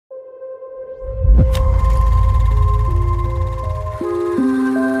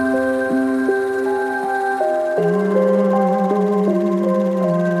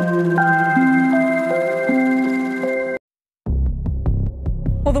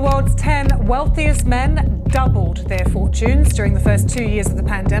the world's 10 wealthiest men doubled their fortunes during the first 2 years of the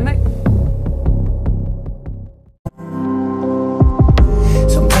pandemic.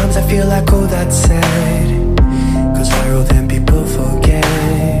 Sometimes I feel like all that's said goes viral, then people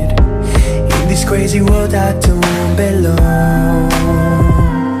forget. In this crazy world I don't belong.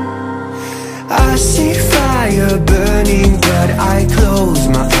 I see fire burning, but I close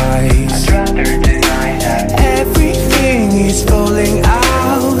my eyes. I'd rather deny that. Everything is falling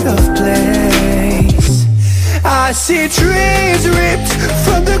out of place. I see trees ripped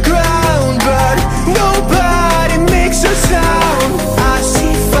from the ground, but nobody makes a sound. I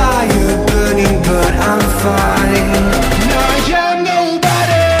see fire burning, but I'm fine. I am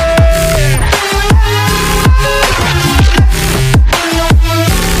nobody.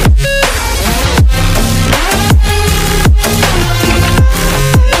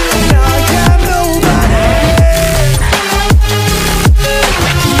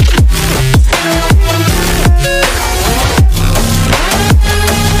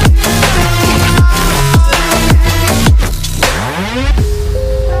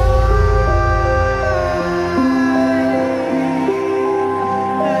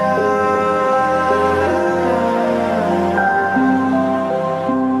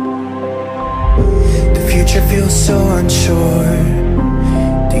 Feels so unsure.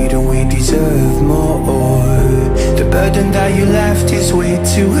 Didn't we deserve more? The burden that you left is way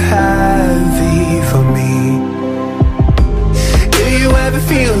too heavy for me. Do you ever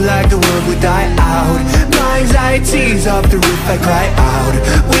feel like the world would die out? My anxiety's off the roof, I cry out.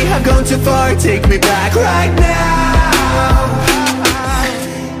 We have gone too far, take me back right now.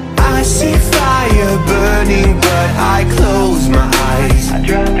 I see fire burning, but I close my eyes. I'd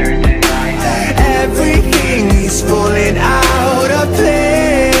rather deny that. Everything is falling out of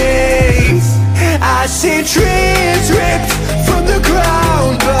place. I see trees ripped from the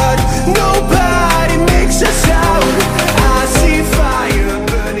ground, but nobody makes a sound. I see fire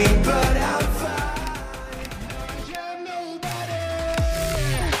burning, but I'm fine. I'm nobody.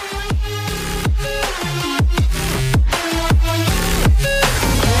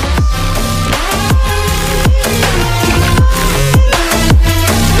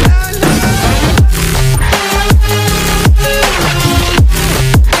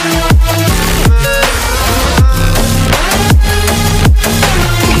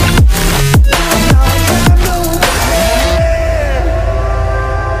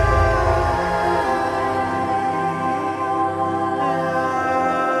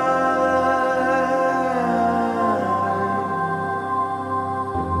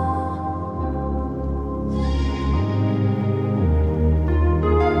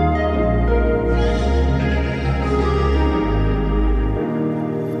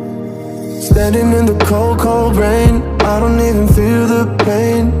 Standing in the cold, cold rain, I don't even feel the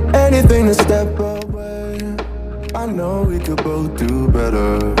pain. Anything to step away. I know we could both do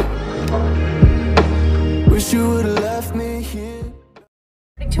better. Wish you would've left me here.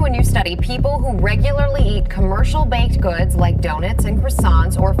 According to a new study, people who regularly eat commercial baked goods like donuts and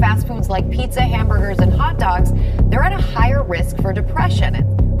croissants or fast foods like pizza, hamburgers, and hot dogs, they're at a higher risk for depression.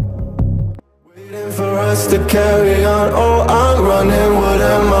 Waiting for us to carry on. Oh, I'm running, what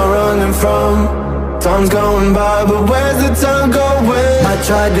am I running from? Time's going by, but where's the time going? I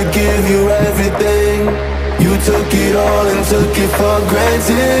tried to give you everything. You took it all and took it for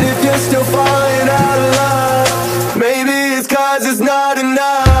granted. If you're still falling out of love, maybe it's 'cause it's not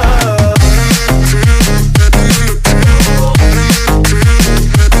enough.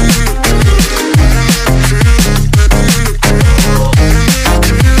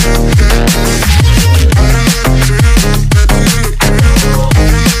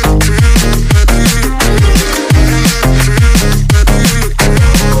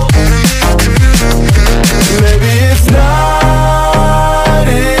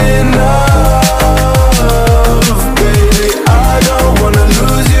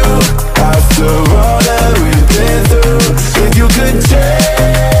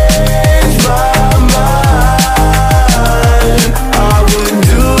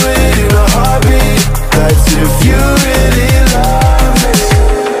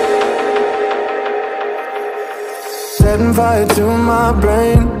 Setting fire to my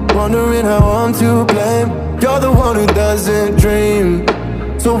brain, wondering how I'm to blame. You're the one who doesn't dream,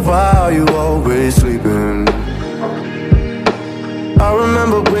 so why are you always sleeping? I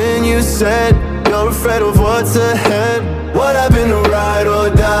remember when you said you're afraid of what's ahead. What happened to ride or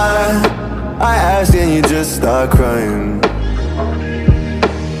die? I asked and you just start crying.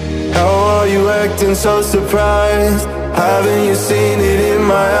 How are you acting so surprised? Haven't you seen it in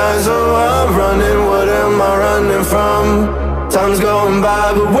my eyes? Oh, I'm running, what am I running from? Time's going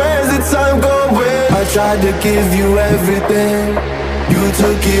by, but where's the time going? I tried to give you everything. You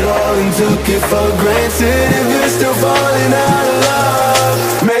took it all and took it for granted. If you're still falling out of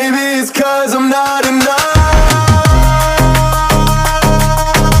love, maybe it's 'cause I'm not enough.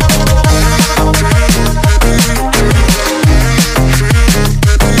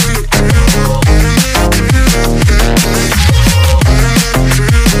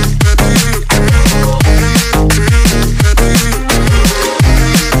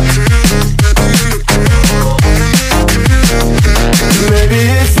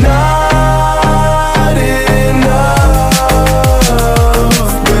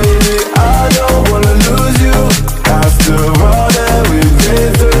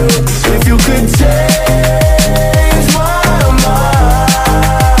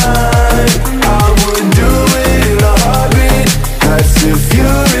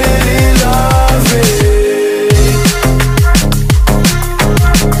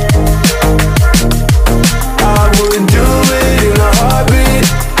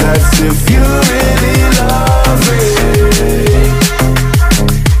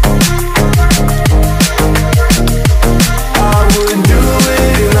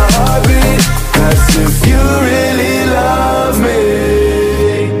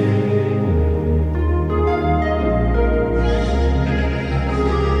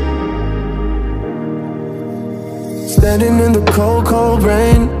 Standing in the cold, cold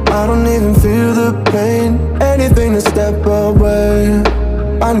rain, I don't even feel the pain. Anything to step away,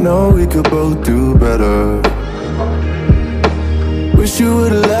 I know we could both do better. Wish you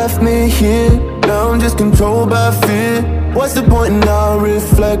would've left me here, now I'm just controlled by fear. What's the point in our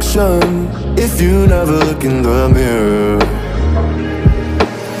reflection, if you never look in the mirror?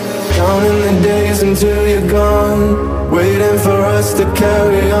 Counting the days until you're gone, waiting for us to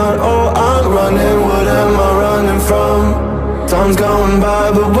carry on. Oh, I'm running, what am I running from? Time's going by,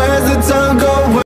 but where's the time going?